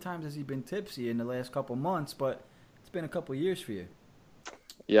 how many times has he been tipsy in the last couple months? But it's been a couple years for you.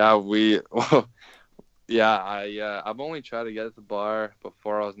 Yeah, I've only tried to get at the bar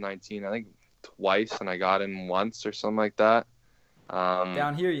before I was 19. I think twice, and I got in once or something like that.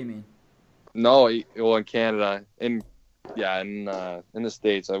 Down here, you mean? No, well, in Canada, in the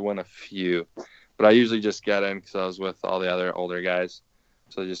States, I won a few, but I usually just get in because I was with all the other older guys,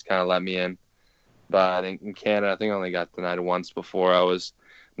 so they just kind of let me in. But in Canada, I think I only got denied once before I was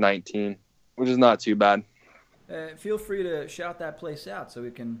 19, which is not too bad. Feel free to shout that place out so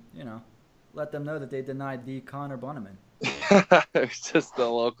we can, you know, let them know that they denied the Connor Bunneman. It's just the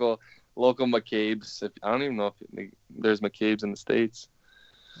local McCabe's. I don't even know if there's McCabe's in the States.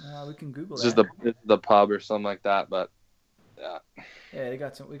 We can Google It's that. just the pub or something like that, but yeah. Yeah, we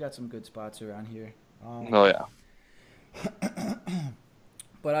got some good spots around here. Oh yeah.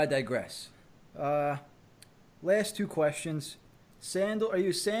 But I digress. Last two questions. Are you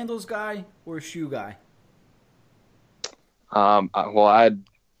a sandals guy or a shoe guy? I had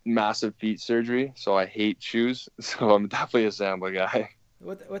massive feet surgery, so I hate shoes. So I'm definitely a sandal guy.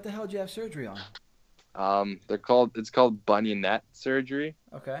 What the hell did you have surgery on? It's called bunionette surgery.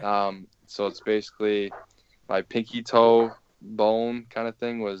 Okay. So it's basically my pinky toe bone kind of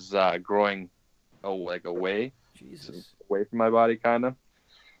thing was growing away. Jesus. Away from my body kind of.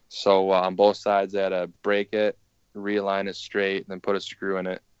 So on both sides I had to break it, realign it straight, and then put a screw in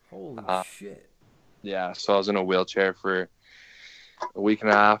it. Holy shit. Yeah, so I was in a wheelchair for a week and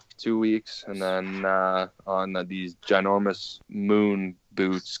a half, 2 weeks, and then on these ginormous moon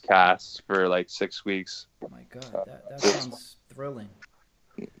boots casts for like 6 weeks. Oh my god, that sounds thrilling.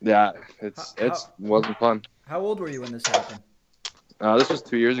 Yeah, it wasn't fun. How old were you when this happened? This was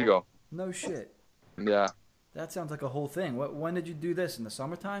 2 years ago. No shit. Yeah. That sounds like a whole thing. When did you do this? In the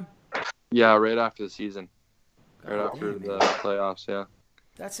summertime? Yeah, right after the season. Right God after damn, the man. playoffs, yeah.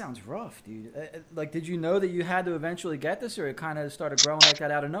 That sounds rough, dude. Like, did you know that you had to eventually get this, or it kind of started growing like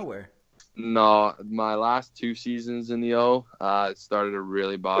that out of nowhere? No, my last 2 seasons in the O, it started to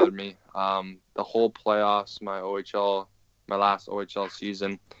really bother me. The whole playoffs, my last OHL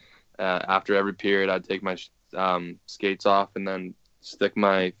season, after every period, I'd take my skates off and then stick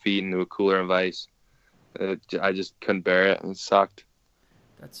my feet into a cooler of ice. I just couldn't bear it, and it sucked.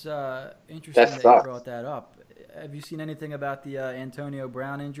 That's interesting that you sucks. brought that up. Have you seen anything about the Antonio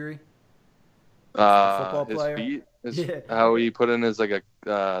Brown injury? Football player? His feet, Yeah. how he put in his the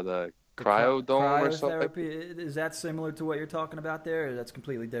cryodome or something. Cryotherapy, is that similar to what you're talking about there, or that's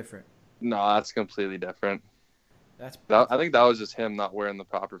completely different? No, that's completely different. I think that was just him not wearing the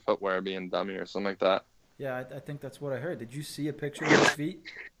proper footwear, being dummy or something like that. Yeah, I think that's what I heard. Did you see a picture of his feet?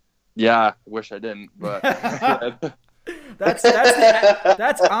 Yeah, wish I didn't, but That's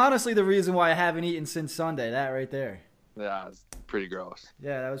honestly the reason why I haven't eaten since Sunday. That right there. yeah, it's pretty gross.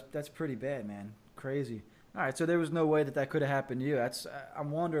 Yeah, that's pretty bad, man. Crazy. All right, so there was no way that could have happened to you.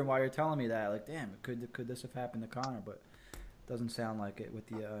 I'm wondering why you're telling me that. Like, damn, could this have happened to Connor? But it doesn't sound like it with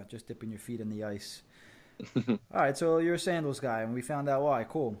the just dipping your feet in the ice. All right, so you're a sandals guy, and we found out why.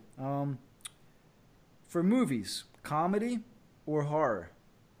 Cool. For movies, comedy or horror?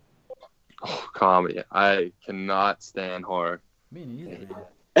 Oh, comedy. I cannot stand horror. Me neither,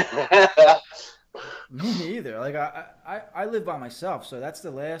 man. Me neither. Like I live by myself, so that's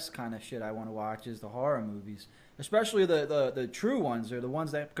the last kind of shit I want to watch is the horror movies, especially the true ones or the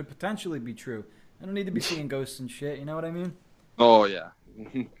ones that could potentially be true. I don't need to be seeing ghosts and shit. You know what I mean? Oh yeah,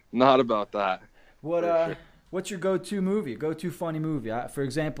 not about that. What's your go-to movie? Go-to funny movie? For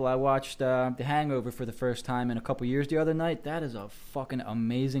example, I watched The Hangover for the first time in a couple years the other night. That is a fucking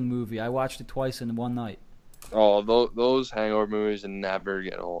amazing movie. I watched it twice in one night. Oh, those Hangover movies never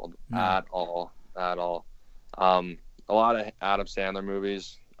get old at all. At all. A lot of Adam Sandler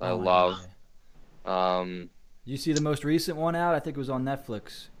movies I love. You see the most recent one out? I think it was on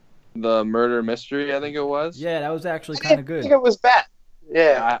Netflix. The Murder Mystery, I think it was. Yeah, that was actually kind of good. I think it was bad.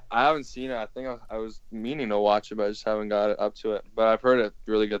 Yeah. I haven't seen it. I think I was meaning to watch it, but I just haven't got up to it. But I've heard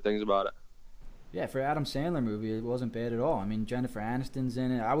really good things about it. Yeah, for Adam Sandler movie, it wasn't bad at all. I mean, Jennifer Aniston's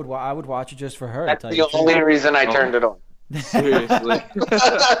in it. I would watch it just for her. That's the only reason I turned it on. Seriously.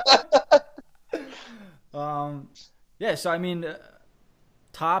 Yeah, so I mean,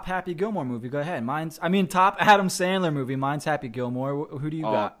 top Happy Gilmore movie. Go ahead. Top Adam Sandler movie. Mine's Happy Gilmore. Who do you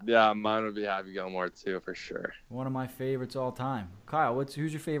got? Yeah, mine would be Happy Gilmore too, for sure. One of my favorites all time. Kyle,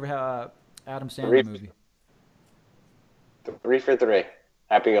 who's your favorite Adam Sandler movie? 3 for 3.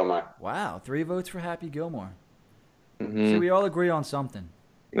 Happy Gilmore. Wow, 3 votes for Happy Gilmore. Mm-hmm. So we all agree on something.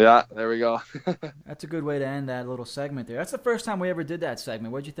 Yeah, there we go. That's a good way to end that little segment there. That's the first time we ever did that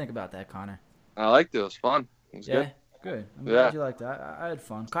segment. What'd you think about that, Connor? I liked it. It was fun. It was good. I'm glad you liked that. I had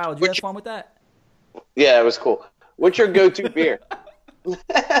fun. Kyle, did you have fun with that? Yeah, it was cool. What's your go-to beer?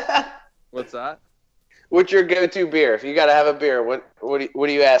 What's that? What's your go-to beer? If you got to have a beer, what are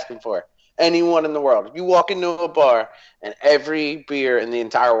you asking for? Anyone in the world. If you walk into a bar and every beer in the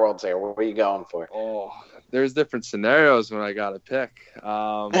entire world's there, what are you going for? Oh, there's different scenarios when I got to pick.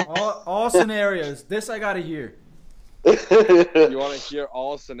 All scenarios. This I got to hear. You want to hear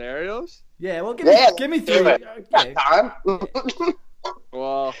all scenarios? Yeah, well, give me 3. Okay.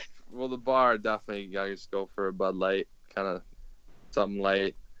 Well, the bar definitely got to just go for a Bud Light, kind of something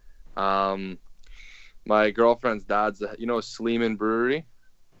light. My girlfriend's dad's, Sleeman Brewery.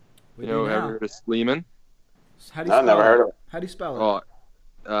 Ever heard of Sleeman? How do you spell never heard of it. How do you spell it?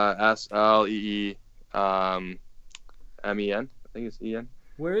 SLEEMEN. I think it's EN.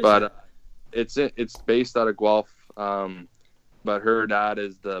 Where is it? It's based out of Guelph. But her dad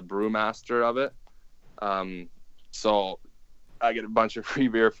is the brewmaster of it. So I get a bunch of free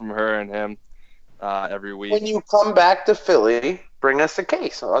beer from her and him every week. When you come back to Philly, bring us a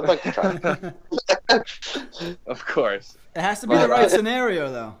case. I'd like to try it. Of course. It has to be the right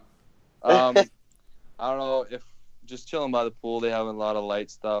scenario, though. I don't know, if just chilling by the pool, they have a lot of light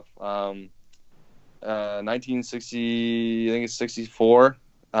stuff. 1960, I think it's 64.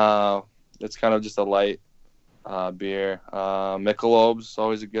 It's kind of just a light beer. Michelob's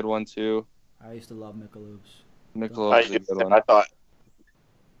always a good one too. I used to love Michelob's. Michelob's is a good one. I thought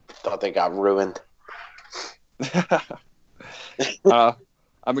they got ruined. I've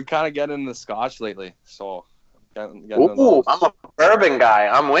been kind of getting into Scotch lately, so Ooh, I'm a bourbon guy.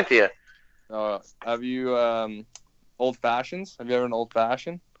 I'm with you. Have you old fashions? Have you ever an old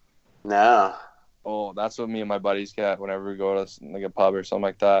fashioned? No. Oh, that's what me and my buddies get whenever we go to like a pub or something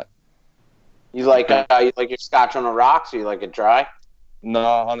like that. You like your Scotch on the rocks, or you like it dry? No,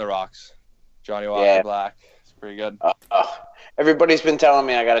 on the rocks. Johnny Walker Black. It's pretty good. Everybody's been telling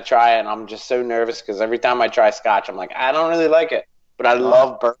me I got to try it, and I'm just so nervous because every time I try Scotch, I'm like, I don't really like it. But I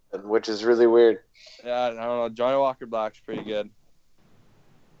love bourbon, which is really weird. Yeah, I don't know. Johnny Walker Black's pretty good.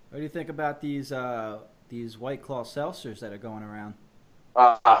 What do you think about these White Claw seltzers that are going around?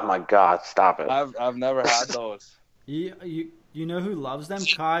 Oh my God! Stop it. I've never had those. You know who loves them?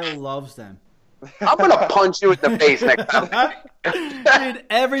 Kyle loves them. I'm gonna punch you in the face next time. Dude,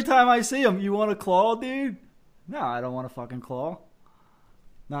 every time I see him, you want a claw, dude? No, I don't want a fucking claw.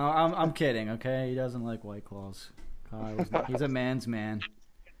 No, I'm kidding. Okay, he doesn't like White Claws. He's a man's man.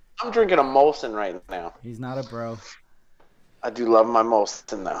 I'm drinking a Molson right now. He's not a bro. I do love my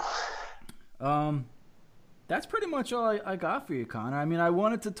Molson though. That's pretty much all I got for you, Connor. I mean, I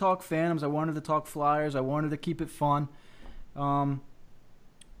wanted to talk Phantoms. I wanted to talk Flyers. I wanted to keep it fun.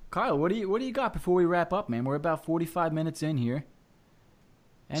 Kyle, what do you got before we wrap up, man? We're about 45 minutes in here.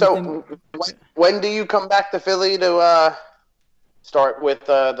 So, when do you come back to Philly to start with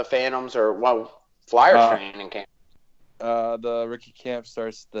the Phantoms or Flyers training camp? The rookie camp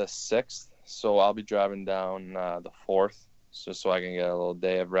starts the 6th, so I'll be driving down the 4th, just so I can get a little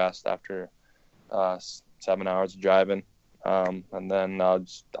day of rest after 7 hours of driving, and then I'll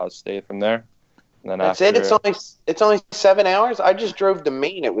stay from there. And then That's after, it. It's only 7 hours. I just drove to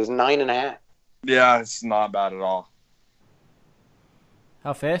Maine. It was 9.5. Yeah, it's not bad at all.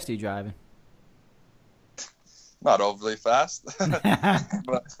 How fast are you driving? Not overly fast,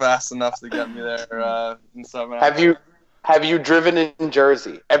 but fast enough to get me there in 7 hours. Have you driven in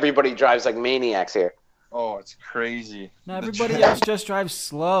Jersey? Everybody drives like maniacs here. Oh, it's crazy. No, everybody else just drives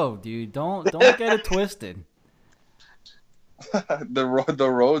slow, dude. Don't get it twisted. The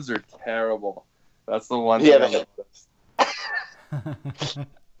roads are terrible. That's the one Yeah, thing I noticed.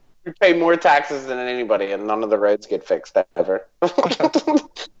 You pay more taxes than anybody, and none of the roads get fixed ever.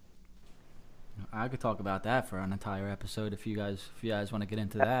 I could talk about that for an entire episode if you guys want to get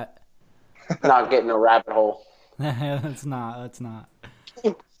into that. Not getting a rabbit hole. That's not.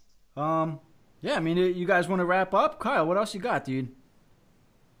 Yeah, I mean, you guys want to wrap up? Kyle, what else you got, dude?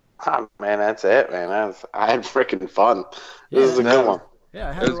 Oh, man, that's it, man. I had freaking fun. This is a good one. Yeah,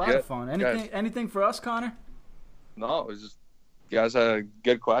 I had a lot of fun. Anything for us, Connor? No, it was just you guys had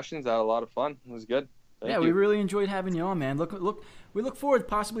good questions. I had a lot of fun. It was good. Thank you. We really enjoyed having you on, man. We look forward to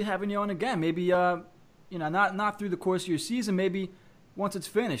possibly having you on again. Maybe not through the course of your season. Maybe once it's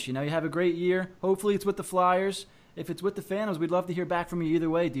finished. You have a great year. Hopefully, it's with the Flyers. If it's with the Phantoms, we'd love to hear back from you either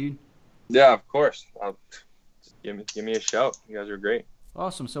way, dude. Yeah, of course. Just give me a shout. You guys are great.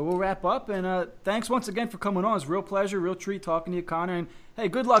 Awesome. So we'll wrap up, and thanks once again for coming on. It's a real pleasure, real treat talking to you, Connor. And hey,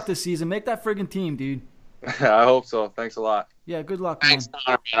 good luck this season. Make that friggin' team, dude. I hope so. Thanks a lot. Yeah, good luck, Thanks, man.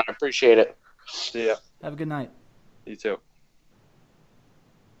 Connor, man. I appreciate it. See ya. Have a good night. You too.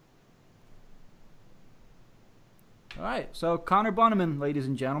 All right. So Connor Bunnaman, ladies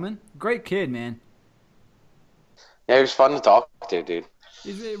and gentlemen, great kid, man. Yeah, he was fun to talk to, dude.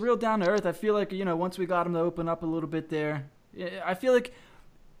 He's real down to earth. I feel like, once we got him to open up a little bit there, I feel like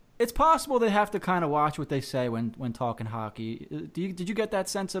it's possible they have to kind of watch what they say when talking hockey. Did you get that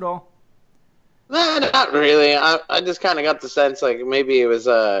sense at all? No, not really. I just kind of got the sense like maybe it was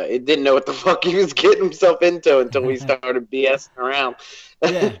it didn't know what the fuck he was getting himself into until we started BSing around.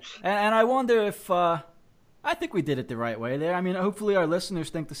 Yeah, and I wonder if I think we did it the right way there. I mean, hopefully our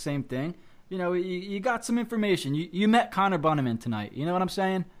listeners think the same thing. You got some information. You met Connor Bunnaman tonight. You know what I'm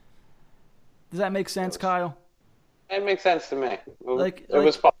saying? Does that make sense, Kyle? It makes sense to me. It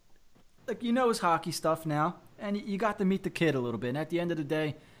was fun. Like, his hockey stuff now, and you got to meet the kid a little bit. And at the end of the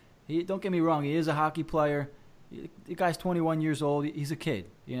day, don't get me wrong, he is a hockey player. The guy's 21 years old. He's a kid.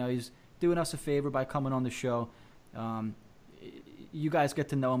 He's doing us a favor by coming on the show. You guys get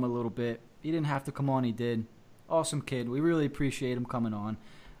to know him a little bit. He didn't have to come on. He did. Awesome kid. We really appreciate him coming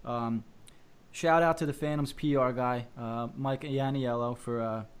on. Shout out to the Phantoms PR guy, Mike Ianiello,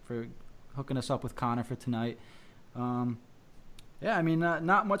 for hooking us up with Connor for tonight. Yeah, I mean,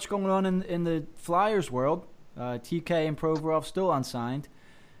 not much going on in the Flyers world. TK and Provorov still unsigned.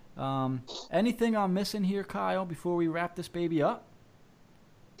 Anything I'm missing here, Kyle, before we wrap this baby up?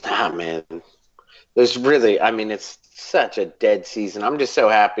 Man. There's really, it's such a dead season. I'm just so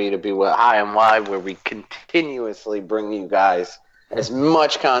happy to be with High and Wide, where we continuously bring you guys as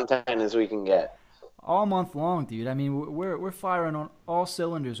much content as we can get. All month long, dude. I mean, we're firing on all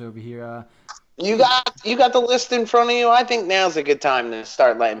cylinders over here. You got the list in front of you. I think now's a good time to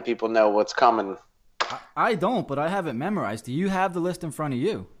start letting people know what's coming. I don't, but I have it memorized. Do you have the list in front of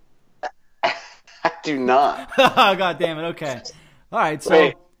you? I do not. God damn it. Okay. All right. So,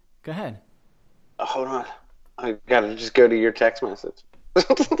 Wait. Go ahead. Hold on. I gotta just go to your text message.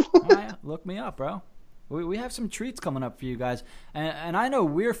 All right, look me up, bro. We have some treats coming up for you guys, and I know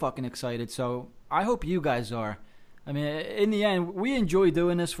we're fucking excited. So I hope you guys are. I mean, in the end, we enjoy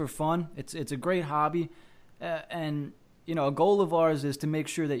doing this for fun. It's a great hobby, and a goal of ours is to make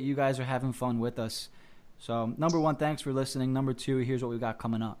sure that you guys are having fun with us. So, number one, thanks for listening. Number two, here's what we got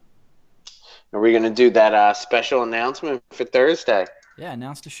coming up. Are we gonna do that special announcement for Thursday? Yeah,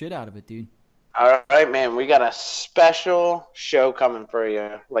 announce the shit out of it, dude. All right, man. We got a special show coming for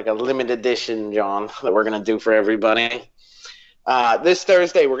you, like a limited edition, John, that we're going to do for everybody. This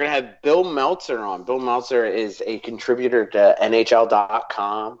Thursday, we're going to have Bill Meltzer on. Bill Meltzer is a contributor to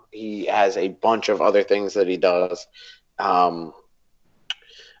NHL.com. He has a bunch of other things that he does. After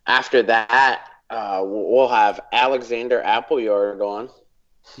that, we'll have Alexander Appleyard on.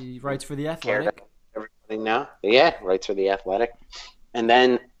 He writes for The Athletic. Everybody know? Yeah, writes for The Athletic. And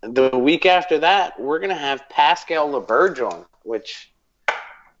then the week after that, we're going to have Pascal LeBurge on, which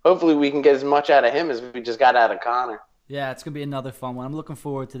hopefully we can get as much out of him as we just got out of Connor. Yeah, it's going to be another fun one. I'm looking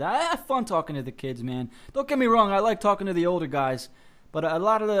forward to that. I have fun talking to the kids, man. Don't get me wrong. I like talking to the older guys. But a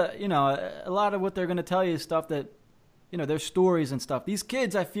lot of what they're going to tell you is stuff that, their stories and stuff. These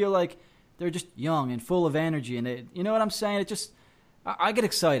kids, I feel like they're just young and full of energy. And you know what I'm saying? I get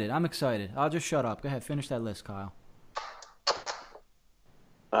excited. I'm excited. I'll just shut up. Go ahead, finish that list, Kyle.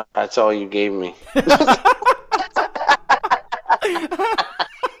 That's all you gave me.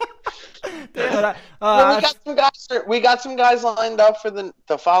 We got some guys lined up for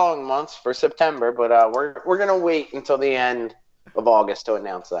the following months for September, but we're gonna wait until the end of August to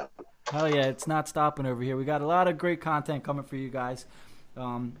announce that. Oh yeah, it's not stopping over here. We got a lot of great content coming for you guys.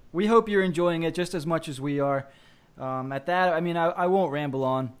 We hope you're enjoying it just as much as we are. At that, I mean, I won't ramble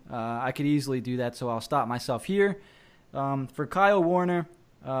on. I could easily do that, so I'll stop myself here. For Kyle Warner,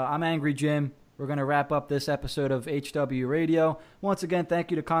 I'm Angry Jim. We're going to wrap up this episode of HW Radio. Once again,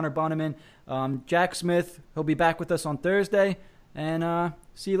 thank you to Connor Bunneman. Jack Smith, he'll be back with us on Thursday. And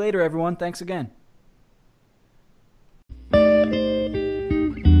see you later, everyone. Thanks again.